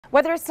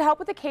Whether it's to help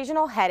with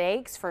occasional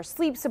headaches, for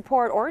sleep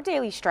support, or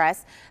daily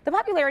stress, the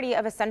popularity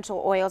of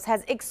essential oils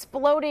has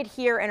exploded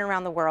here and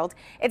around the world.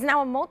 It's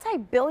now a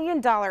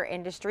multi-billion-dollar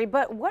industry,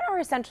 but what are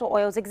essential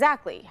oils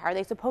exactly? How are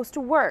they supposed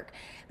to work?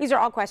 These are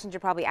all questions you're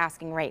probably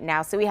asking right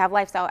now. So we have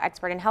lifestyle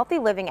expert and healthy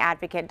living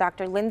advocate,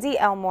 Dr. Lindsay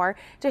Elmore,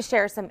 to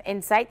share some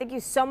insight. Thank you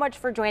so much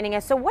for joining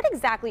us. So what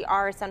exactly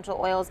are essential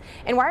oils,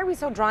 and why are we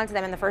so drawn to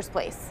them in the first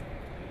place?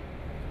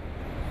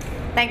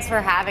 Thanks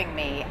for having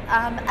me.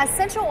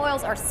 Essential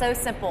oils are so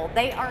simple.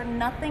 They are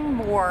nothing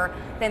more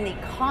than the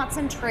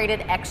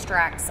concentrated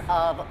extracts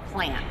of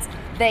plants.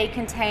 They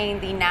contain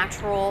the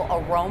natural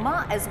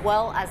aroma as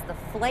well as the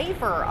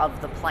flavor of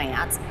the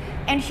plants.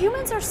 And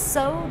humans are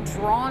so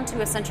drawn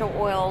to essential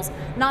oils,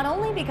 not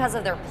only because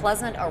of their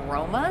pleasant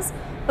aromas,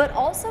 but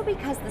also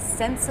because the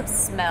sense of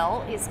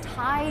smell is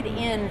tied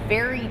in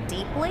very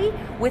deeply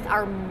with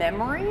our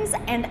memories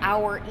and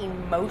our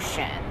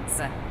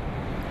emotions.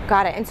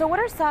 Got it. And so what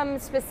are some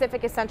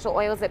specific essential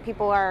oils that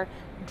people are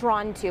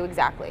drawn to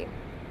exactly?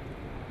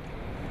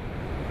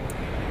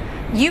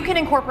 You can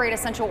incorporate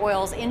essential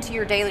oils into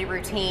your daily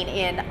routine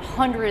in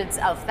hundreds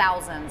of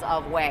thousands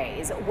of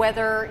ways.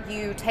 Whether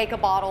you take a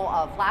bottle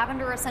of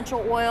lavender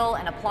essential oil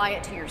and apply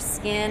it to your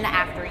skin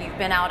after you've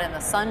been out in the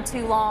sun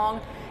too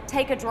long,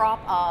 take a drop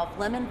of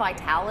lemon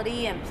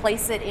vitality and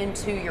place it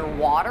into your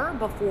water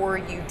before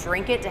you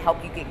drink it to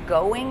help you get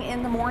going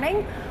in the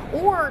morning,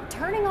 or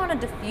turning on a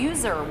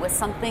diffuser with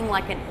something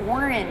like an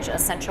orange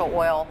essential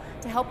oil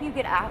to help you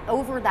get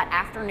over that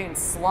afternoon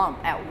slump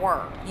at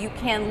work. You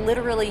can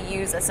literally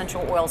use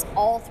essential oils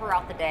all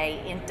throughout the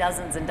day in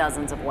dozens and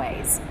dozens of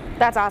ways.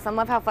 That's awesome.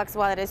 Love how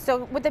flexible it is.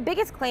 So with the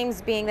biggest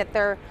claims being that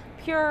they're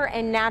pure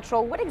and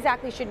natural, what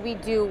exactly should we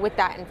do with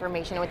that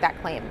information and with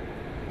that claim?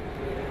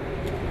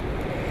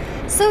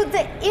 So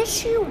the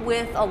issue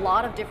with a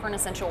lot of different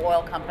essential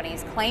oil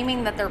companies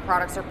claiming that their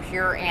products are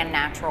pure and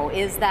natural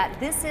is that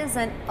this is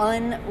an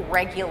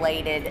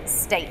unregulated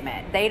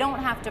statement. They don't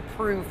have to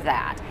prove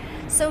that.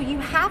 So you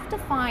have to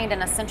find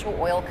an essential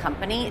oil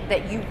company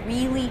that you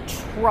really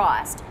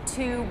trust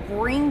to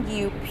bring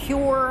you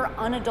pure,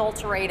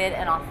 unadulterated,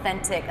 and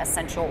authentic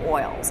essential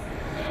oils.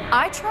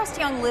 I trust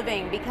Young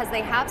Living because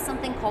they have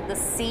something called the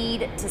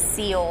Seed to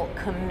Seal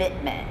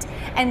commitment.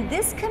 And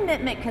this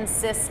commitment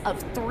consists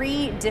of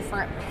 3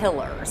 different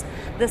pillars.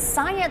 The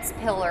science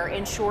pillar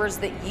ensures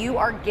that you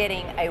are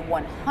getting a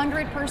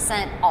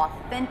 100%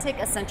 authentic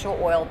essential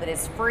oil that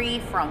is free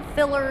from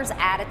fillers,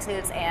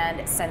 additives,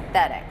 and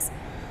synthetics.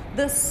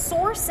 The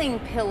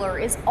sourcing pillar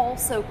is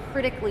also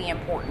critically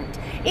important.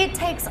 It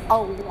takes a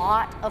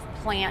lot of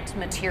plant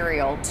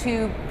material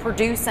to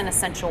produce an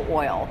essential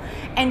oil,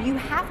 and you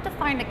have to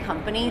find a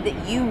company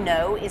that you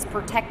know is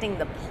protecting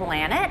the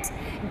planet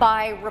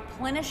by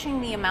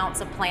replenishing the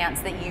amounts of plants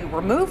that you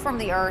remove from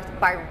the earth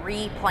by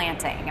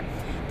replanting.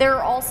 There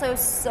are also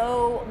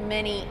so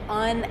many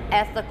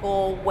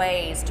unethical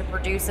ways to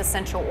produce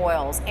essential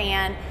oils,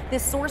 and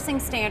this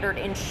sourcing standard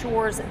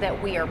ensures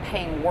that we are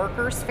paying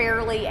workers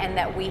fairly and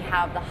that we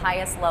have the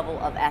highest level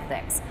of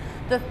ethics.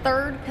 The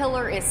third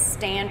pillar is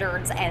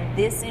standards, and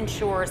this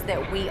ensures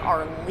that we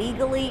are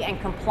legally and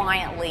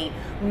compliantly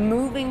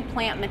moving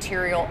plant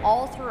material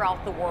all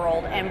throughout the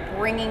world and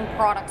bringing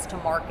products to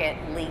market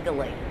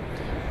legally.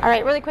 All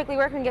right, really quickly,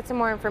 where can we get some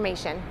more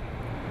information?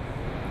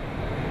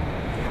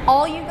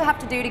 All you have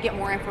to do to get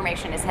more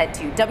information is head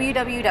to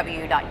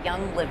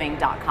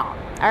www.youngliving.com.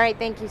 All right,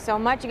 thank you so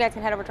much. You guys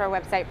can head over to our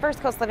website,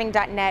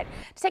 firstcoastliving.net,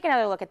 to take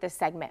another look at this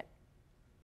segment.